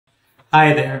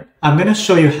Hi there. I'm going to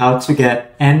show you how to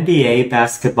get NBA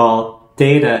basketball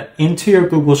data into your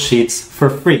Google Sheets for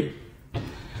free.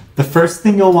 The first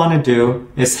thing you'll want to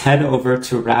do is head over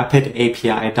to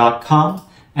RapidAPI.com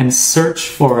and search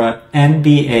for an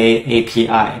NBA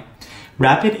API.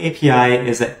 RapidAPI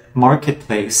is a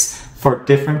marketplace for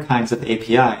different kinds of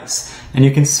APIs, and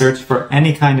you can search for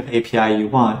any kind of API you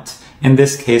want. In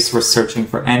this case, we're searching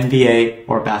for NBA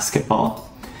or basketball.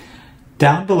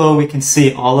 Down below, we can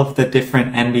see all of the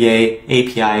different NBA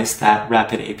APIs that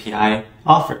RapidAPI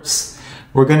offers.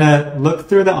 We're going to look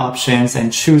through the options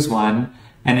and choose one.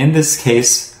 And in this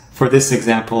case, for this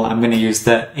example, I'm going to use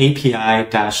the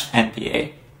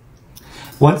API-NBA.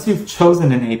 Once you've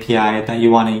chosen an API that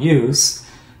you want to use,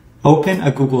 open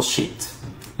a Google Sheet.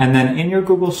 And then in your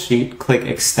Google Sheet, click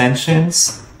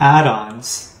Extensions,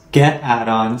 Add-ons, Get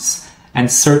Add-ons, and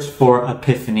search for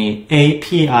Apipheny,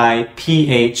 A-P-I-P-H-E-N-Y.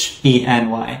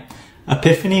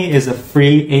 Apipheny is a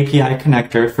free API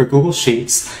connector for Google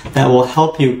Sheets that will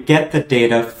help you get the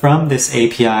data from this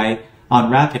API on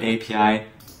RapidAPI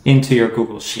into your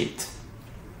Google Sheet.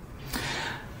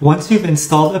 Once you've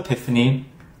installed Apipheny,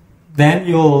 then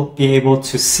you'll be able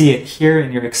to see it here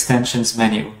in your extensions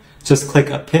menu. Just click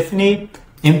Apipheny,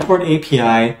 Import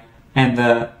API, and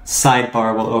the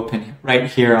sidebar will open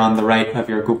right here on the right of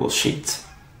your Google Sheet.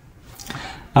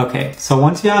 Okay, so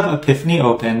once you have Apipheny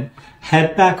open,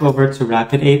 head back over to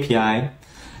RapidAPI,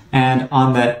 and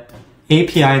on the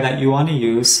API that you want to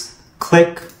use,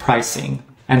 click Pricing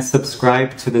and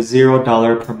subscribe to the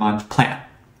 $0 per month plan.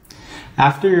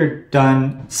 After you're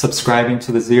done subscribing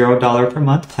to the $0 per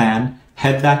month plan,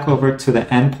 head back over to the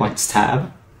Endpoints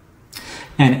tab.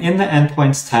 And in the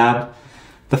Endpoints tab,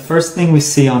 the first thing we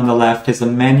see on the left is a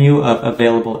menu of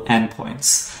available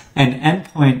endpoints. An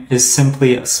endpoint is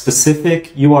simply a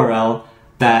specific URL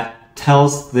that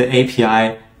tells the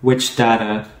API which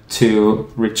data to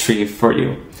retrieve for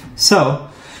you. So,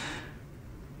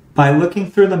 by looking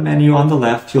through the menu on the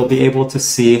left, you'll be able to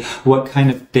see what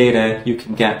kind of data you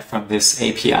can get from this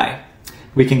API.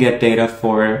 We can get data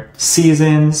for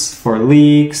seasons, for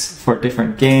leagues, for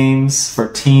different games, for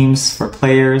teams, for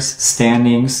players,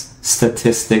 standings,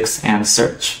 statistics, and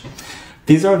search.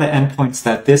 These are the endpoints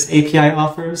that this API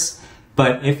offers,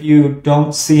 but if you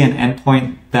don't see an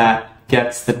endpoint that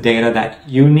gets the data that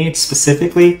you need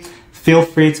specifically, feel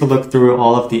free to look through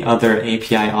all of the other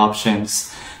API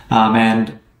options,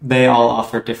 and they all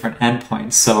offer different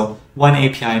endpoints. So one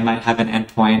API might have an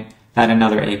endpoint that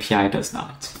another API does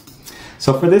not.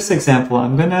 So for this example,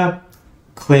 I'm going to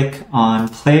click on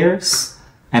Players,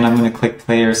 and I'm going to click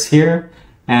Players here.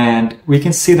 And we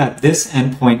can see that this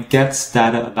endpoint gets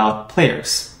data about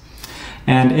players.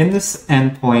 And in this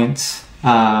endpoint,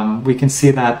 we can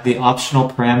see that the optional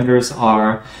parameters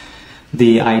are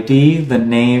the ID, the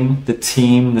name, the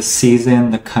team, the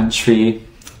season, the country,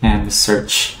 and the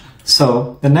search.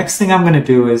 So the next thing I'm going to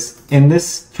do is in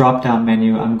this drop-down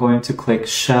menu, I'm going to click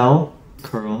Shell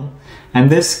Curl. And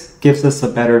this gives us a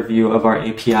better view of our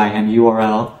API and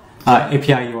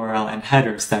API URL and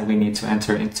headers that we need to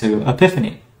enter into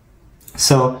Apipheny.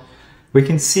 So we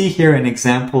can see here an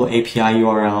example API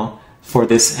URL for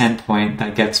this endpoint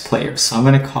that gets players. So I'm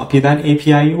going to copy that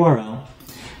API URL,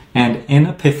 and in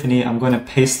Apipheny, I'm going to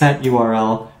paste that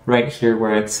URL right here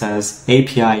where it says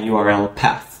API URL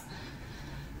path.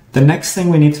 The next thing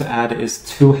we need to add is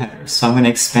two headers. So I'm going to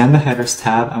expand the headers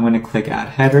tab. I'm going to click add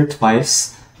header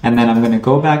twice, and then I'm going to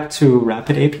go back to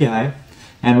RapidAPI.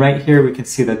 And right here, we can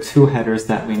see the two headers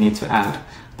that we need to add.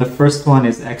 The first one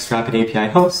is xRapidAPI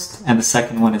host, and the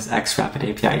second one is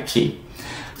xRapidAPI key.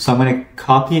 So I'm going to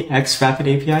copy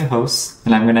xRapidAPI host,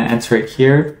 and I'm going to enter it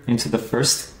here into the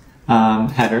first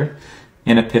header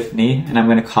in Apipheny, and I'm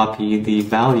going to copy the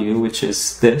value, which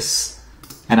is this,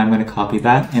 and I'm going to copy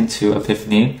that into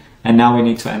Apipheny. And now we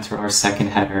need to enter our second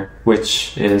header,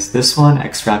 which is this one,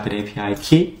 xRapidAPI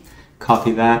key.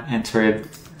 Copy that, enter it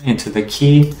into the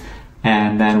key,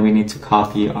 and then we need to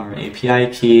copy our API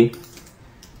key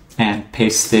and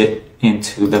paste it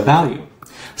into the value.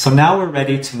 So now we're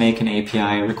ready to make an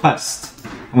API request.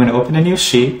 I'm going to open a new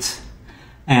sheet,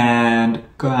 and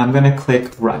I'm going to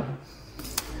click Run.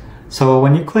 So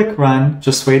when you click Run,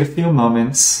 just wait a few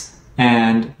moments,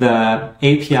 and the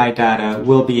API data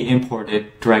will be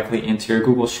imported directly into your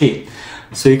Google Sheet.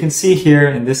 So you can see here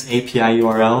in this API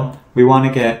URL, we want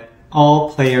to get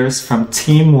all players from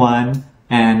Team 1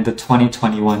 and the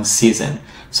 2021 season.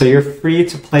 So you're free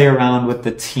to play around with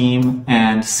the team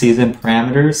and season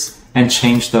parameters and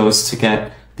change those to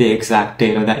get the exact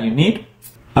data that you need.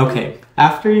 Okay,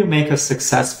 after you make a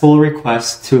successful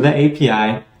request to the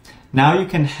API, now you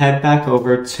can head back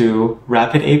over to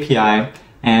RapidAPI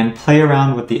and play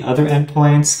around with the other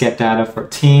endpoints, get data for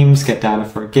teams, get data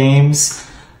for games.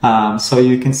 So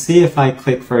you can see if I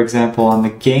click, for example, on the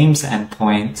games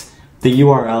endpoint, the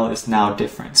URL is now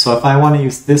different. So if I want to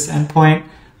use this endpoint,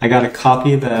 I got to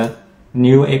copy the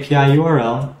new API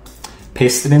URL,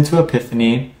 paste it into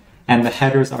Apipheny, and the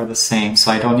headers are the same.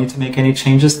 So I don't need to make any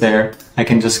changes there. I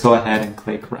can just go ahead and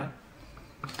click run.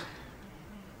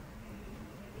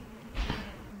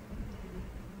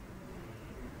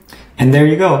 And there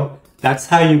you go. That's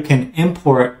how you can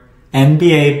import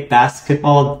NBA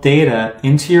basketball data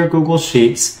into your Google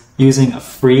Sheets using a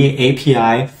free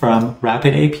API from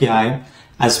RapidAPI,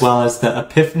 as well as the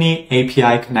Apipheny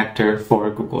API connector for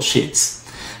Google Sheets.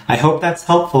 I hope that's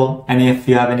helpful, and if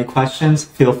you have any questions,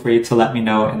 feel free to let me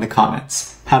know in the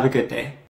comments. Have a good day.